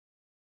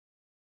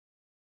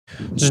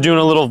Just doing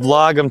a little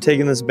vlog. I'm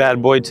taking this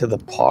bad boy to the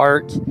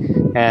park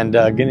and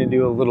gonna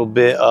do a little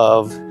bit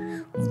of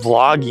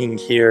vlogging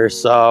here.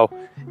 So,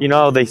 you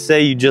know, they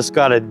say you just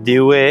gotta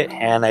do it,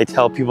 and I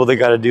tell people they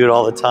gotta do it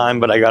all the time,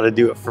 but I gotta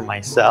do it for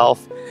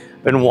myself.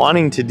 Been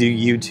wanting to do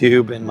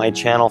YouTube and my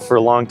channel for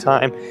a long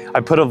time.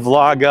 I put a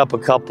vlog up a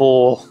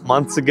couple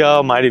months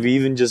ago, might have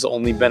even just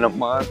only been a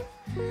month,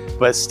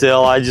 but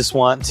still I just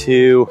want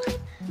to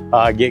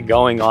get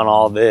going on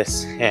all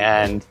this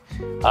and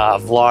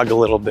vlog a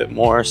little bit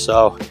more.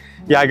 So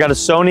yeah, I got a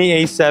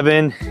Sony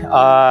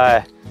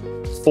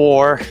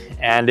a7IV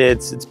and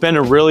it's been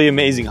a really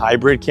amazing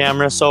hybrid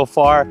camera so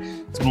far.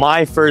 It's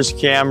my first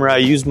camera. I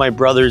used my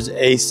brother's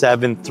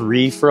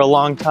a7IV for a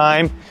long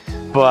time,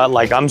 but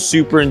like I'm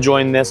super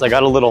enjoying this. I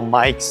got a little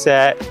mic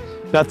set,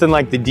 nothing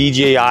like the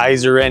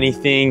DJIs or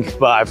anything,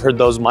 but I've heard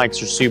those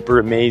mics are super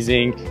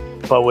amazing.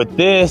 But with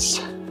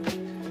this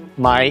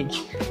mic,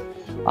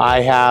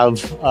 I have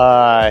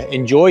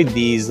enjoyed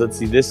these. Let's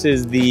see, this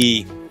is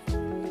the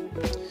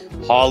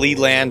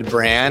Hollyland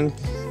brand.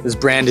 This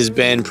brand has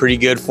been pretty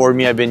good for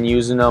me. I've been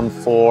using them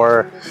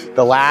for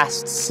the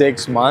last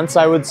 6 months,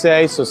 I would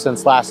say. So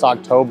since last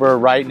October.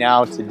 Right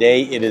now,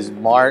 today it is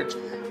March.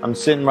 I'm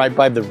sitting right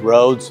by the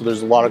road, so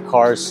there's a lot of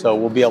cars, so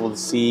we'll be able to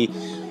see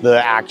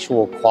the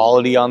actual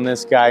quality on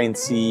this guy and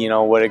see, you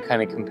know, what it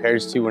kind of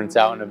compares to when it's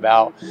out and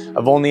about.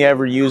 I've only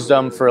ever used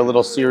them for a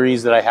little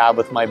series that I have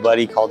with my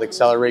buddy called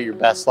Accelerate Your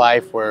Best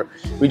Life, where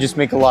we just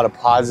make a lot of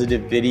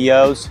positive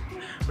videos.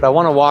 But I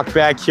want to walk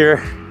back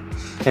here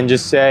and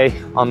just say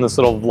on this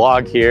little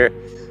vlog here,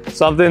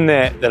 something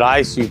that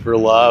I super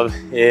love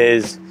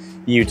is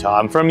Utah.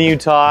 I'm from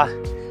Utah.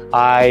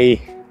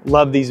 I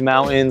love these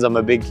mountains. I'm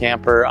a big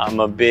camper. I'm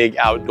a big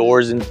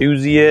outdoors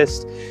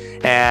enthusiast,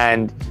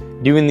 and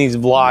doing these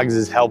vlogs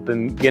is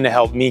gonna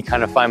help me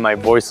kind of find my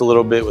voice a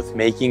little bit with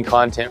making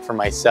content for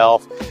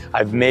myself.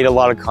 I've made a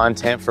lot of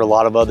content for a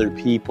lot of other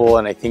people,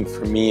 and I think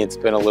for me it's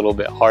been a little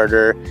bit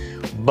harder,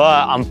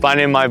 but I'm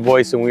finding my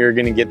voice and we are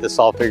gonna get this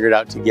all figured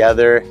out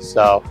together.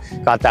 So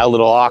got that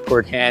little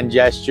awkward hand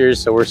gesture,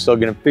 so we're still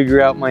gonna figure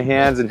out my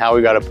hands and how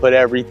we gotta put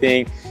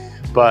everything.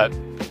 But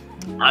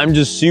I'm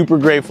just super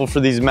grateful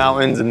for these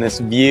mountains and this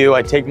view.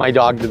 I take my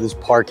dog to this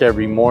park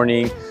every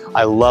morning.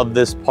 I love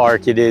this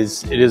park. It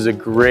is a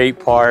great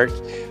park.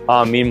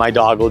 Me and my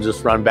dog will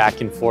just run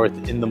back and forth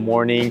in the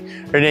morning.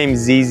 Her name's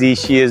Zizi.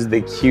 She is the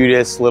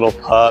cutest little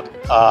pup.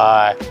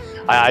 I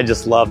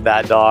just love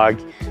that dog.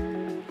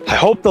 I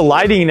hope the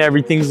lighting and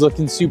everything's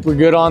looking super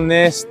good on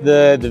this.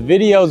 The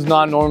video's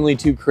not normally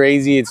too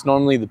crazy. It's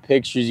normally the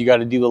pictures you got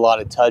to do a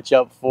lot of touch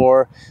up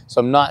for.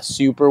 So I'm not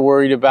super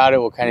worried about it.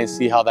 We'll kind of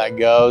see how that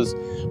goes.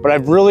 But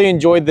I've really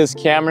enjoyed this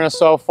camera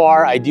so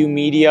far. I do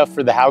media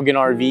for the Haugen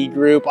RV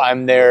group.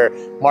 I'm their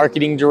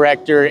marketing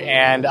director,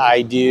 and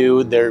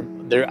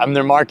I'm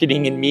their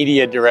marketing and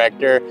media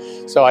director.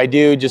 So I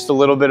do just a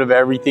little bit of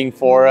everything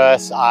for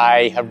us.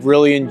 I have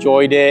really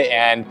enjoyed it,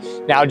 and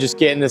now just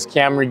getting this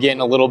camera,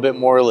 getting a little bit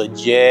more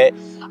legit.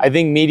 I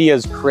think media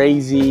is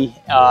crazy,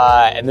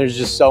 and there's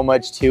just so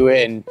much to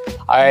it. And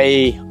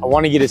I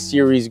want to get a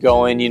series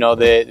going, you know,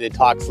 that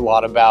talks a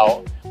lot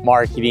about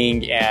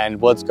marketing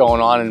and what's going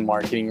on in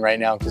marketing right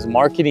now, because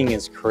marketing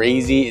is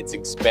crazy, it's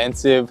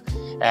expensive,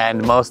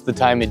 and most of the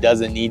time it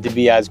doesn't need to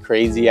be as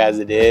crazy as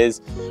it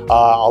is.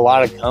 A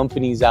lot of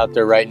companies out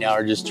there right now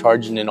are just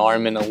charging an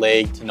arm and a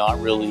leg to not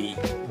really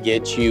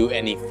get you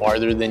any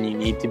farther than you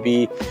need to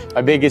be.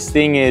 My biggest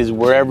thing is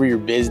wherever your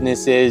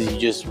business is, you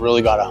just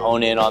really got to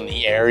hone in on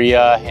the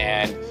area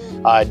and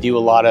do a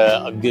lot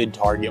of good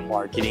target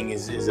marketing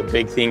is a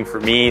big thing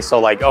for me. So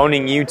like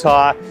owning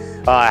Utah,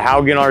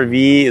 Haugen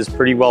RV is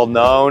pretty well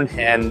known,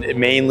 and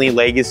mainly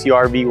Legacy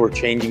RV. We're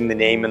changing the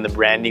name and the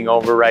branding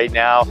over right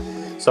now.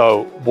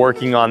 So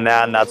working on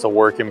that, and that's a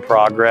work in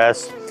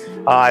progress.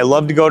 I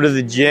love to go to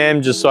the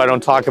gym, just so I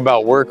don't talk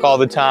about work all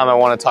the time. I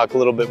want to talk a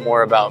little bit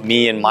more about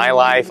me and my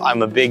life.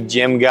 I'm a big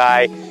gym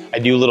guy. I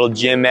do little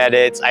gym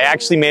edits. I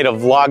actually made a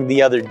vlog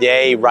the other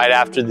day right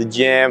after the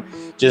gym.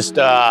 Just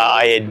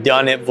I had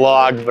done it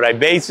vlog, but I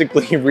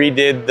basically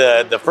redid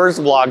the first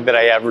vlog that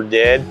I ever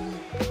did.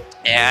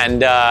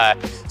 And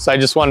so I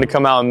just wanted to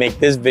come out and make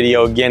this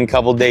video again a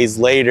couple days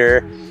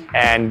later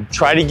and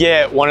try to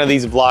get one of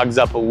these vlogs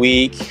up a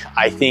week.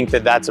 I think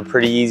that that's a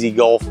pretty easy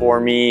goal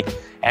for me,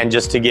 and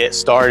just to get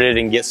started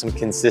and get some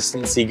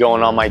consistency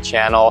going on my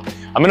channel.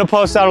 I'm gonna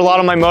post out a lot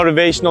of my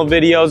motivational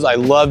videos. I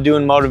love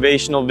doing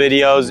motivational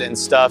videos and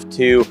stuff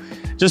to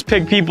just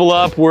pick people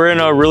up. We're in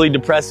a really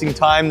depressing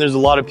time. There's a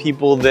lot of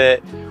people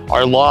that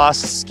are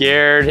lost,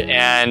 scared,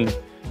 and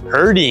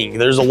hurting.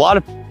 There's a lot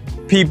of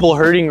people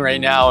hurting right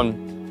now,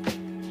 and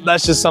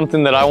that's just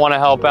something that I want to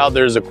help out.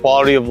 There's a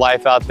quality of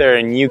life out there,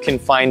 and you can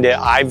find it.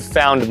 I've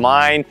found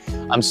mine.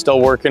 I'm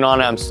still working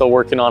on it. I'm still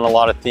working on a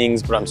lot of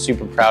things, but I'm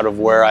super proud of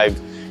where I've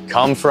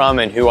come from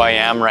and who I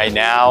am right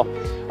now.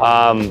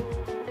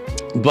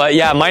 But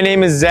yeah, my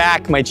name is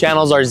Zach. My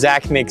channels are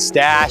Zach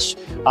McStash.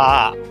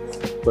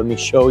 Let me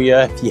show you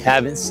if you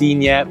haven't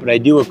seen yet, but I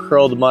do a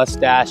curled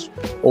mustache.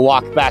 We'll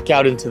walk back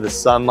out into the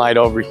sunlight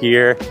over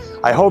here.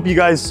 I hope you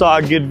guys saw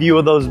a good view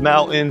of those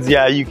mountains.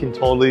 Yeah, you can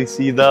totally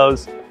see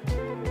those.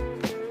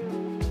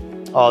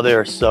 Oh,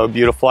 they're so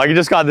beautiful. I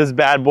just got this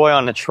bad boy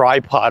on a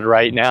tripod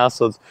right now,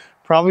 so it's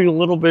probably a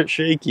little bit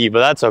shaky, but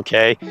that's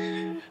okay.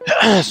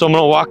 So I'm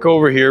gonna walk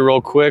over here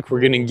real quick.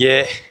 We're gonna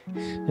get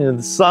into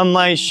the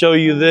sunlight, show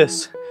you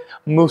this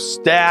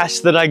mustache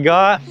that I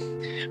got.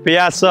 But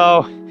yeah,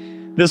 so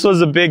this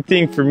was a big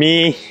thing for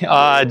me,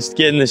 just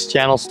getting this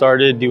channel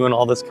started, doing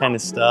all this kind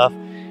of stuff.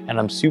 And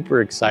I'm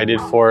super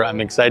excited for it.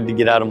 I'm excited to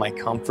get out of my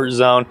comfort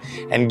zone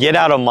and get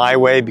out of my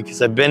way,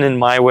 because I've been in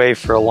my way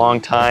for a long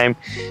time,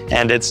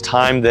 and it's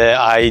time that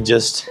I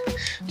just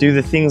do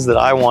the things that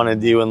I want to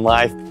do in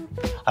life.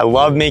 I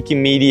love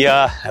making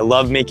media. I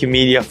love making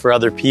media for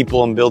other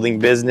people and building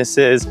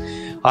businesses.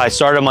 I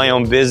started my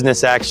own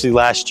business actually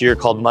last year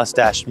called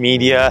Mustache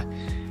Media.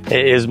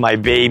 It is my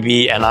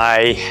baby, and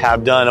I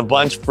have done a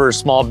bunch for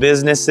small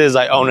businesses.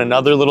 I own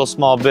another little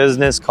small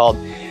business called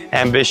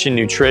Ambition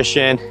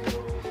Nutrition.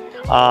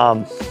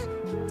 But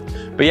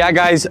yeah,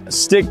 guys,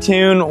 stick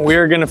tuned.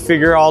 We're gonna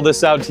figure all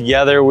this out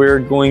together. We're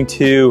going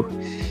to,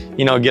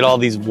 you know, get all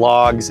these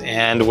vlogs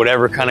and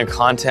whatever kind of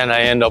content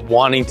I end up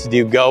wanting to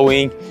do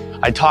going.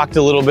 I talked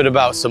a little bit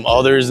about some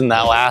others in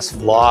that last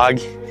vlog,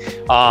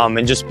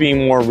 and just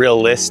being more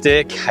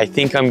realistic. I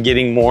think I'm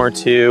getting more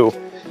to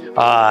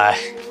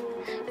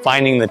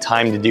finding the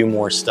time to do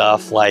more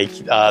stuff, like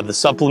the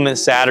supplement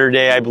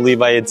Saturday, I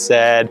believe I had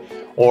said,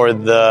 or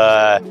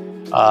the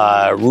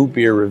root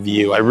beer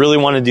review. I really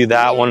want to do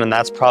that one, and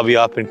that's probably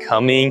up and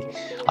coming.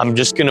 I'm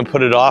just gonna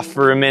put it off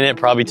for a minute,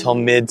 probably till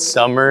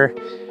mid-summer,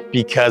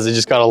 because I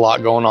just got a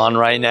lot going on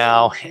right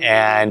now,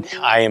 and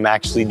I am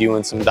actually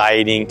doing some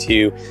dieting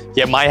to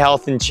get my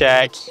health in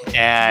check,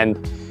 and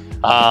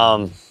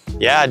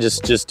yeah,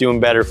 just doing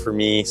better for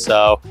me.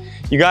 So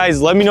you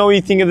guys, let me know what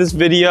you think of this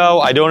video.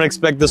 I don't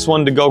expect this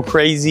one to go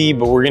crazy,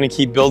 but we're gonna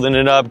keep building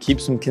it up, keep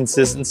some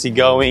consistency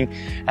going,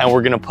 and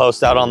we're gonna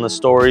post out on the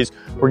stories.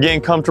 We're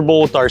getting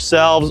comfortable with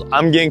ourselves.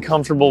 I'm getting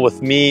comfortable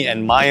with me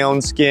and my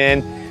own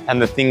skin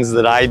and the things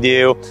that I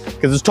do,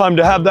 because it's time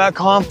to have that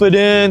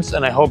confidence,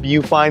 and I hope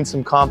you find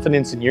some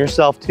confidence in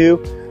yourself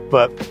too.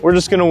 But we're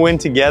just gonna win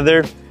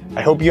together.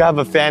 I hope you have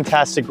a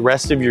fantastic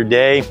rest of your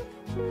day.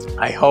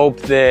 I hope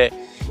that,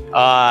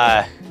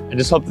 I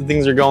just hope that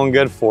things are going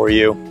good for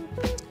you.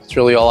 It's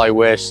really all I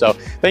wish. So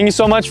thank you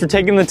so much for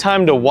taking the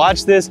time to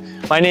watch this.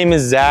 My name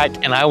is Zach,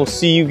 and I will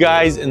see you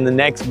guys in the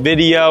next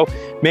video.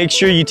 Make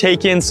sure you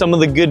take in some of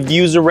the good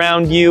views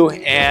around you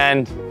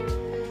and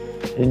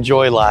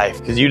enjoy life,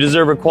 because you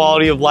deserve a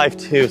quality of life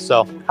too.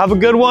 So have a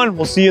good one.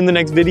 We'll see you in the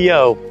next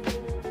video.